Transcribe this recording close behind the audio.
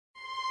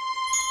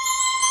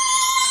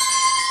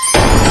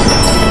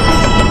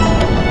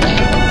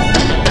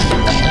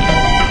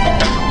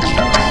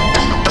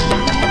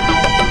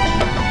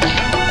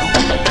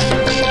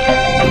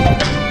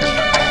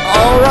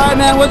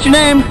what's your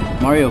name?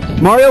 Mario.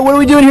 Mario, what are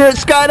we doing here at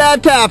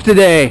Skydive Taft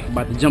today?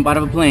 About to jump out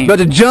of a plane. About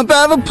to jump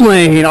out of a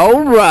plane.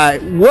 All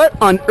right.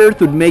 What on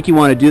earth would make you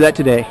want to do that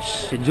today?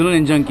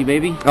 Adrenaline junkie,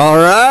 baby. All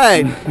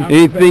right.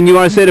 Anything you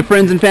want to say to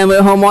friends and family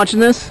at home watching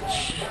this?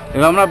 If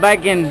I'm not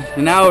back in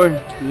an hour,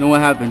 you know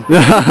what happened.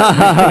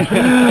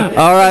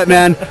 All right,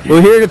 man.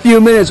 Well, here in a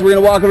few minutes, we're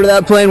going to walk over to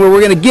that plane where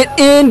we're going to get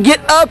in, get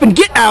up, and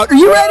get out. Are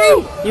you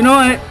ready? You know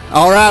what?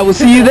 All right, we'll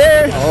see you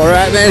there. All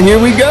right, man.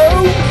 Here we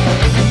go.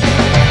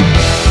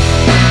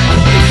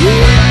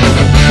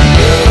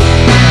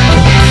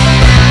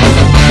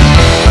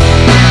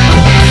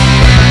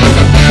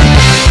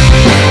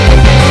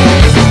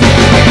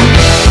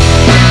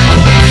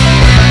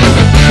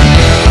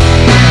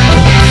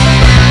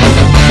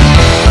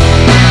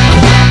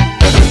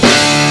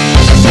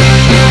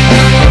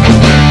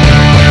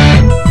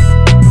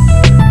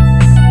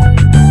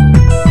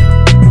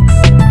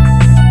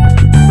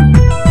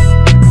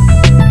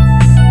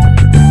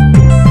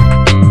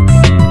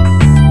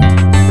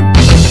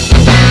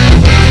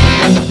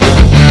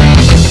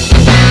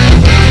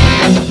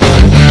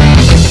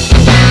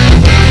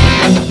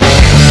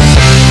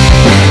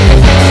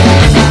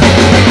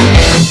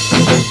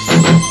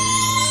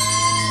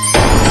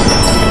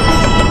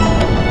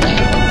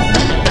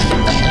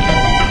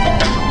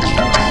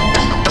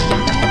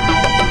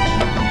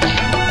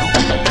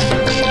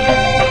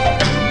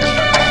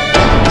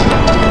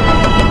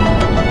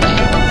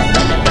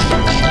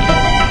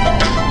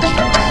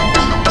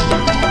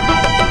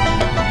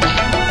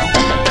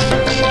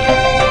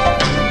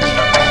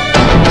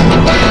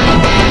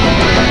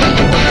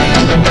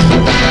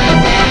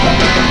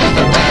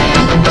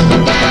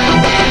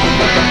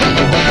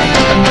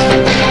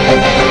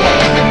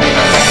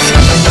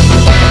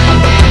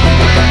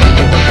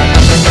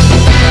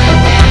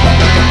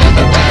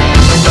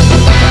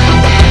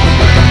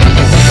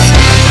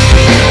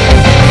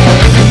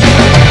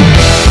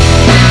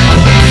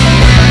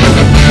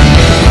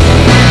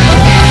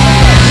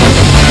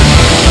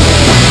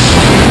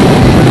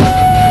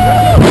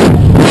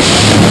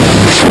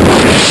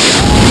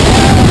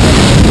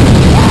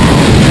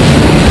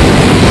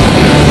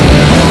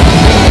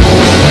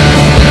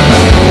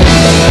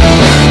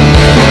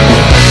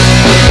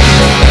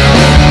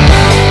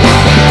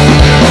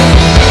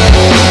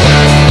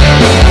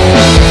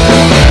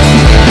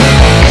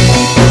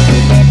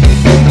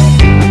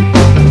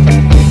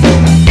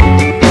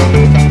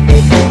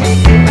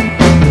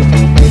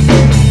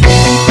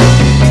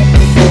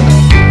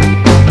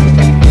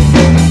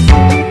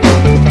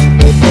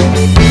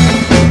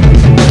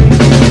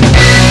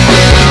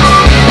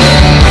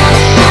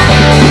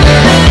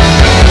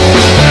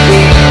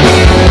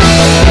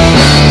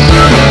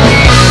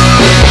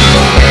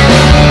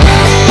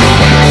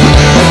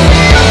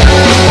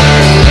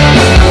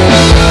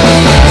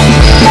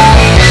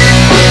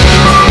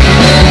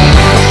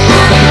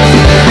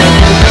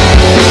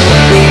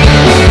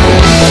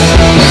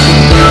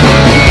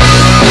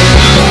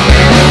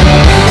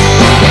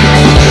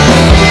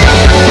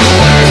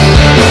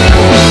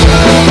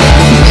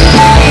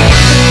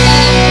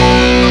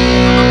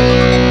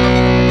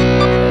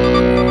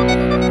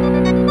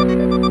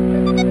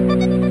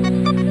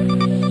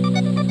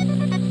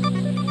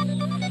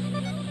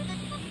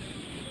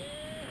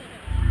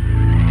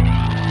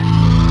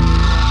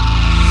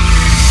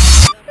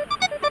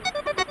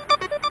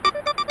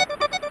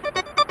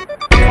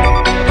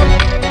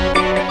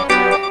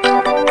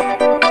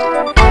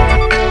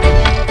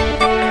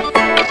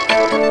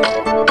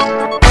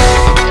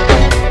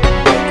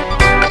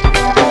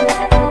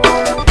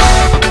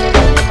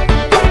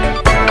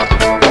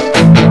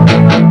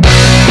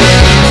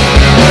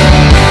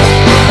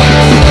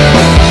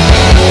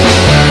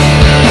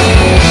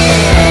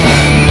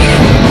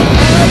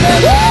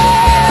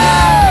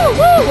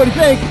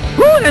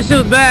 That shit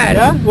was bad.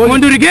 Yeah? Want to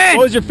do it again?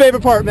 What was your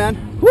favorite part, man?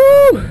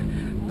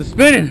 Woo! The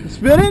spinning. The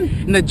spinning?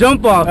 And the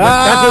jump off.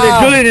 That's where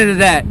they're drilling into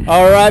that.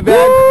 All right,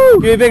 man.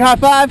 Woo! Give me a big high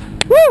five.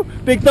 Woo!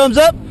 Big thumbs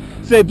up.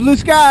 Say blue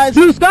skies.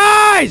 Blue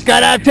skies!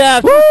 Skydive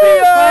Taft. Woo! See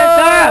ya!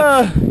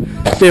 Skydive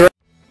Taft. See you.